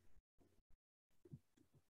 sorry.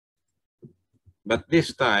 But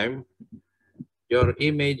this time, your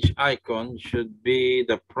image icon should be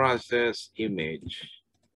the process image.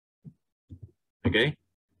 Okay,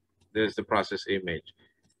 there's the process image.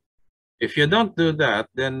 If you don't do that,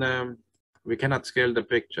 then we cannot scale the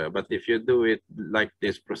picture. But if you do it like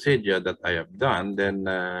this procedure that I have done, then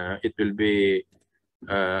it will be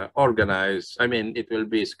organized. I mean, it will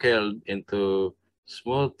be scaled into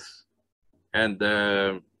smooth and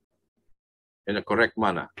in a correct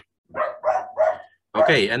manner.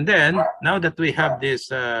 Okay, and then now that we have this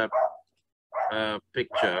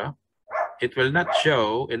picture, it will not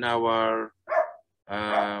show in our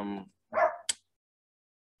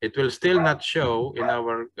it will still not show in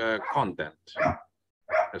our content.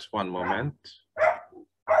 Just one moment.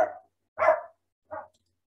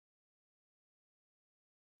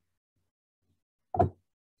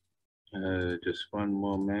 Just one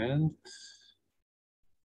moment.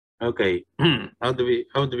 Okay, how do we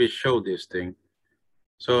show this thing?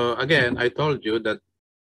 So again, I told you that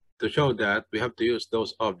to show that we have to use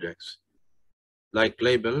those objects like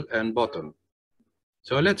label and button.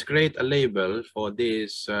 So let's create a label for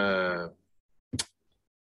this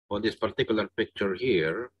particular picture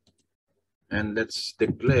here, and let's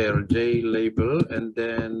declare JLabel and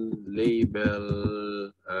then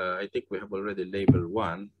label. I think we have already label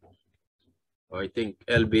 1. Or I think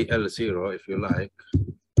LBL0 if you like.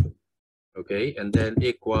 Okay, and then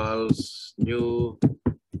equals new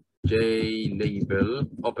JLabel,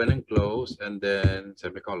 open and close, and then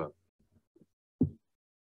semicolon.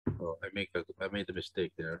 Oh, I made a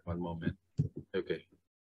mistake there. One moment. Okay.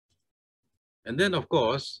 And then of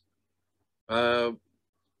course,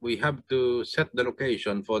 we have to set the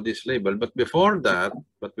location for this label. But before that,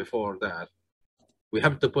 we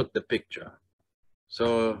have to put the picture.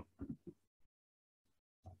 So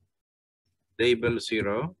label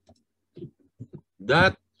 0.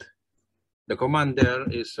 That the command there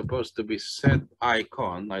is supposed to be set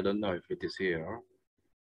icon. I don't know if it is here.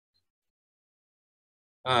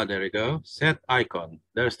 Ah, there we go. Set icon.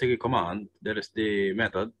 There's the command. There is the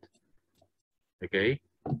method. Okay.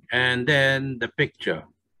 And then the picture.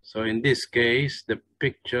 So in this case, the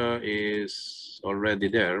picture is already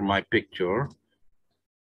there, my picture.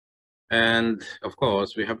 And of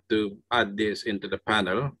course, we have to add this into the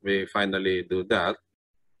panel. We finally do that.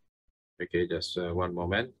 Okay, just one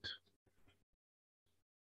moment.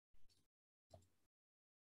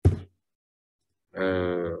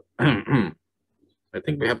 I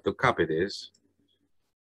think we have to copy this.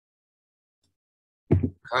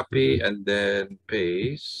 Copy and then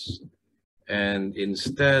paste. And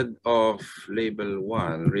instead of label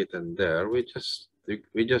 1 written there, we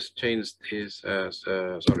just changed this as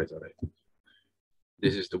sorry.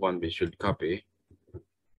 This is the one we should copy.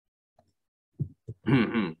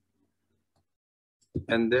 And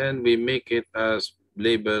then we make it as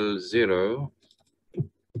label 0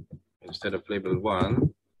 instead of label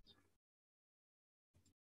 1.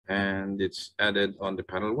 And it's added on the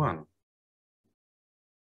panel 1.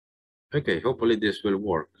 Okay, hopefully this will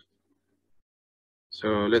work.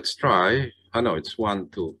 So let's try. Oh no, it's 1,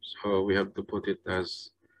 2. So we have to put it as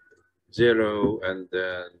 0 and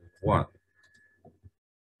then 1.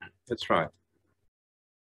 Let's try.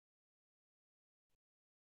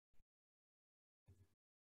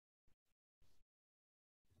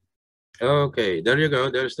 Okay, there you go.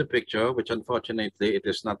 There's the picture, which unfortunately it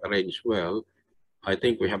is not arranged well. I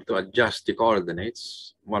think we have to adjust the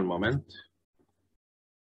coordinates. One moment.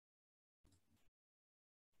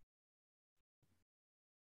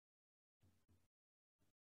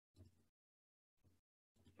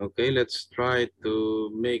 Okay, let's try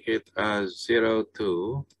to make it as 0,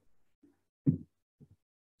 2.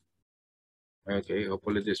 Okay,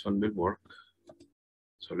 hopefully this one will work.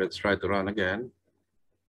 So let's try to run again.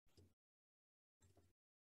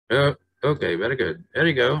 Okay, very good. There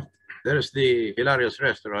you go. There's the hilarious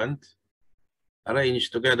restaurant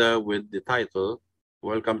arranged together with the title,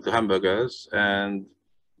 Welcome to Hamburgers, and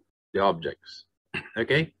the objects.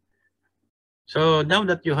 Okay. So now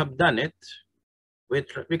that you have done it,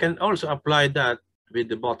 we can also apply that with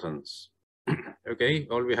the buttons. Okay,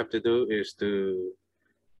 all we have to do is to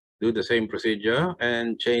do the same procedure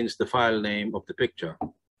and change the file name of the picture.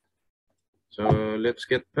 So let's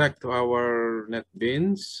get back to our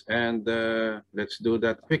NetBeans and let's do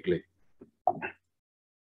that quickly.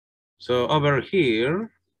 So over here,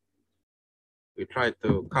 we try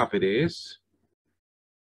to copy this.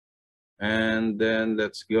 And then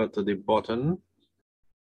let's go to the button.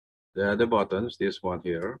 The other buttons, this one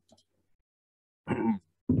here.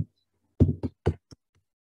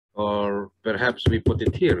 Or perhaps we put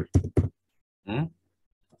it here.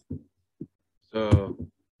 So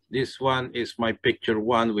this one is my picture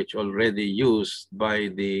 1, which already used by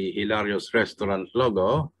the hilarious restaurant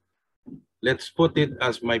logo. Let's put it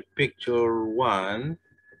as my picture 1.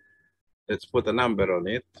 Let's put a number on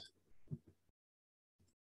it.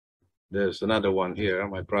 There's another one here,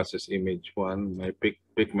 my process image 1, my pick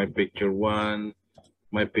my picture 1,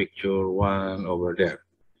 my picture 1 over there.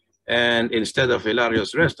 And instead of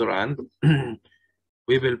hilarious restaurant,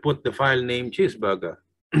 we will put the file name cheeseburger.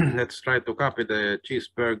 Let's try to copy the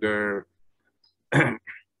cheeseburger,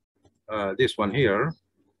 this one here.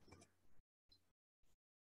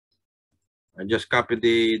 I just copy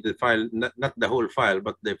the file, not the whole file,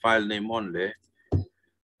 but the file name only.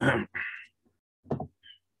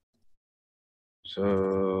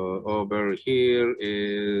 So over here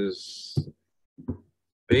is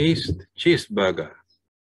paste cheeseburger.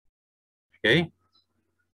 Okay.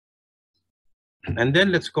 And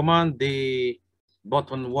then let's command the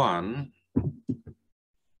button 1.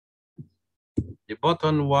 The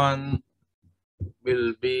button 1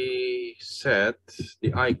 will be set.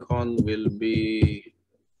 The icon will be,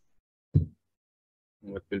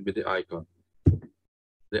 what will be the icon?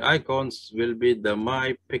 The icons will be the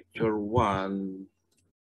my picture 1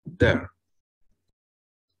 there.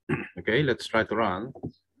 Okay, let's try to run.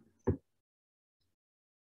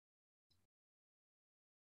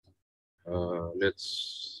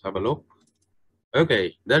 Let's have a look.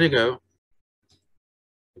 Okay, there you go.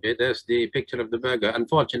 Okay, there's the picture of the burger.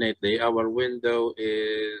 Unfortunately, our window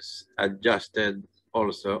is adjusted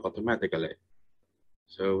also automatically.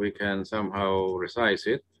 So we can somehow resize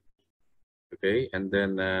it. Okay, and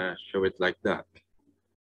then show it like that.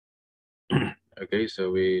 Okay, so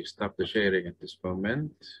we stop the sharing at this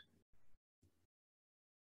moment.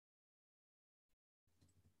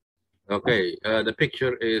 Okay, the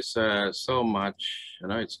picture is so much, you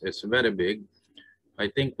know, it's very big. I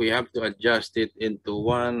think we have to adjust it into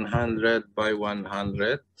 100 by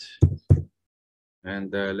 100.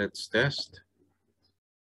 And let's test.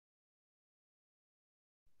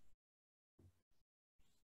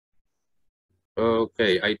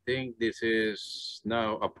 Okay, I think this is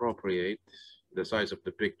now appropriate. The size of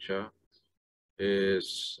the picture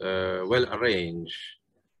is well arranged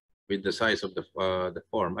with the size of the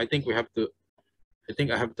form. I think we have to, I think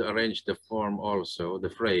I have to arrange the form also, the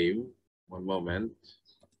frame. One moment.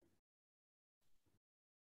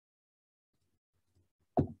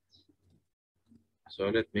 So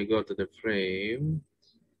let me go to the frame.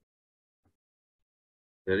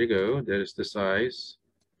 There you go. There is the size.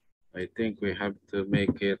 I think we have to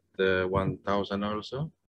make it 1000 also,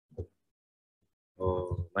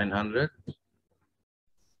 or 900.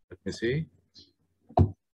 Let me see.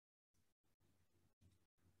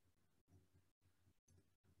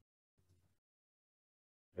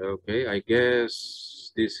 Okay, I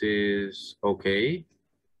guess this is okay,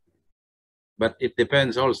 but it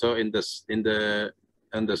depends also in the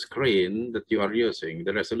on the screen that you are using,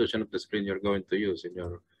 the resolution of the screen you're going to use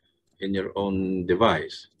in your own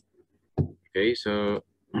device. Okay, so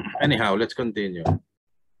anyhow, let's continue.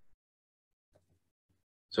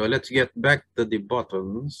 So let's get back to the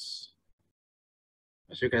buttons.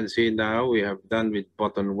 As you can see now, we have done with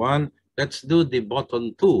button 1. Let's do the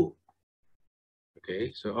button 2.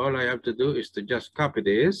 Okay, so all I have to do is to just copy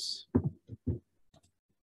this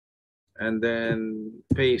and then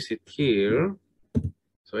paste it here.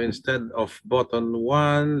 So instead of button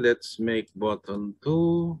 1, let's make button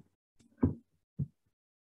 2.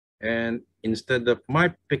 And instead of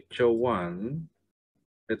my picture 1,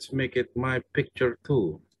 let's make it my picture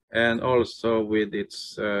 2. And also with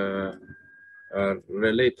its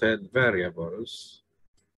related variables,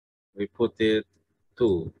 we put it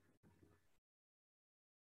 2.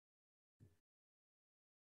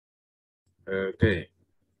 Okay.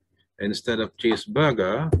 Instead of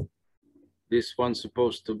cheeseburger, this one's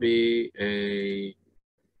supposed to be a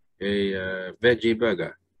veggie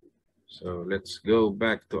burger. So let's go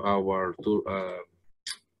back to our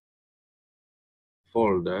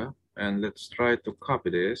folder and let's try to copy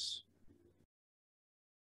this.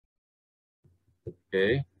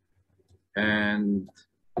 Okay. And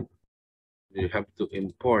you have to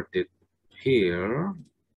import it here.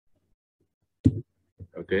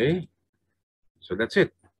 Okay. So that's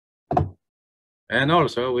it. And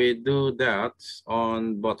also we do that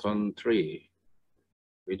on button 3.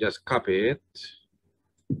 We just copy it,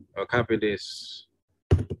 or copy these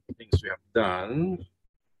things we have done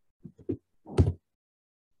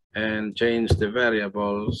and change the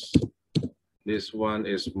variables. This one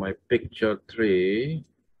is my picture 3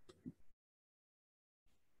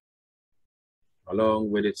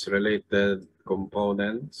 along with its related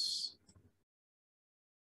components.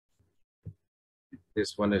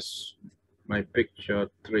 This one is my picture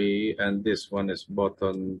 3 and this one is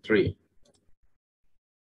button 3.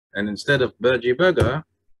 And instead of veggie burger,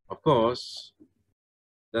 of course,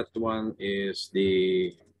 that one is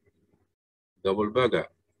the double burger.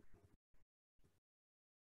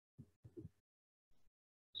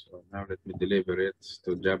 So now let me deliver it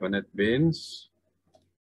to Java NetBeans.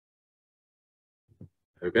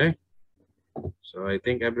 Okay. So I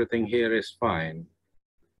think everything here is fine.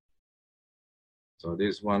 So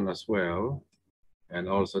this one as well, and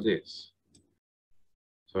also this.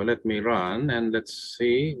 So let me run and let's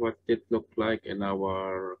see what it looked like in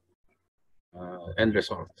our end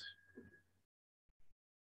result.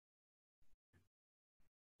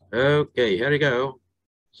 Okay, here we go.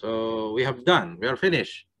 So we have done, we are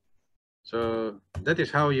finished. So that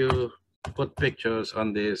is how you put pictures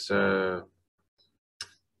on these Java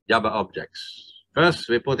objects. First,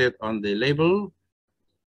 we put it on the label,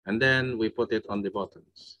 and then we put it on the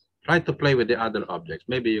buttons. Try to play with the other objects.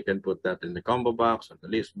 Maybe you can put that in the combo box or the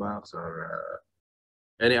list box or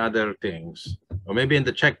any other things, or maybe in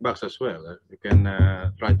the checkbox as well. You can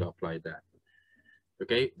try to apply that.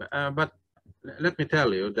 Okay, but let me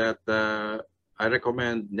tell you that I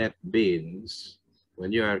recommend NetBeans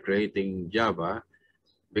when you are creating Java,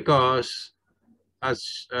 because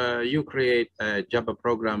as you create a Java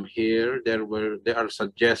program here, there are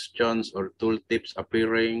suggestions or tooltips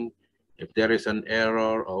appearing. If there is an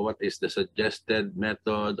error or what is the suggested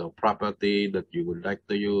method or property that you would like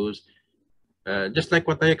to use, just like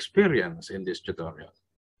what I experienced in this tutorial.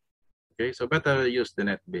 Okay, so better use the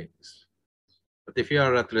NetBeans. But if you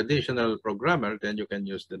are a traditional programmer, then you can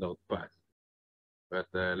use the Notepad. But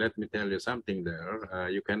let me tell you something there.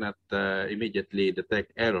 You cannot immediately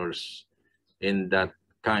detect errors in that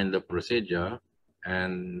kind of procedure,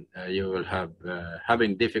 and you will have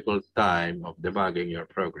having difficult time of debugging your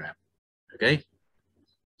program. Okay,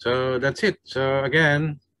 so that's it. So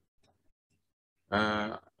again,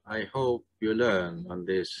 I hope you learn on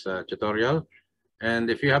this tutorial.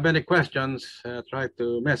 And if you have any questions, try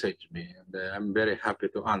to message me, and I'm very happy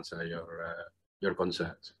to answer your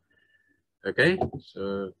concerns. Okay,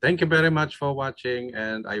 so thank you very much for watching,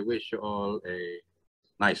 and I wish you all a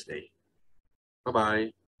nice day.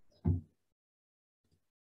 Bye-bye.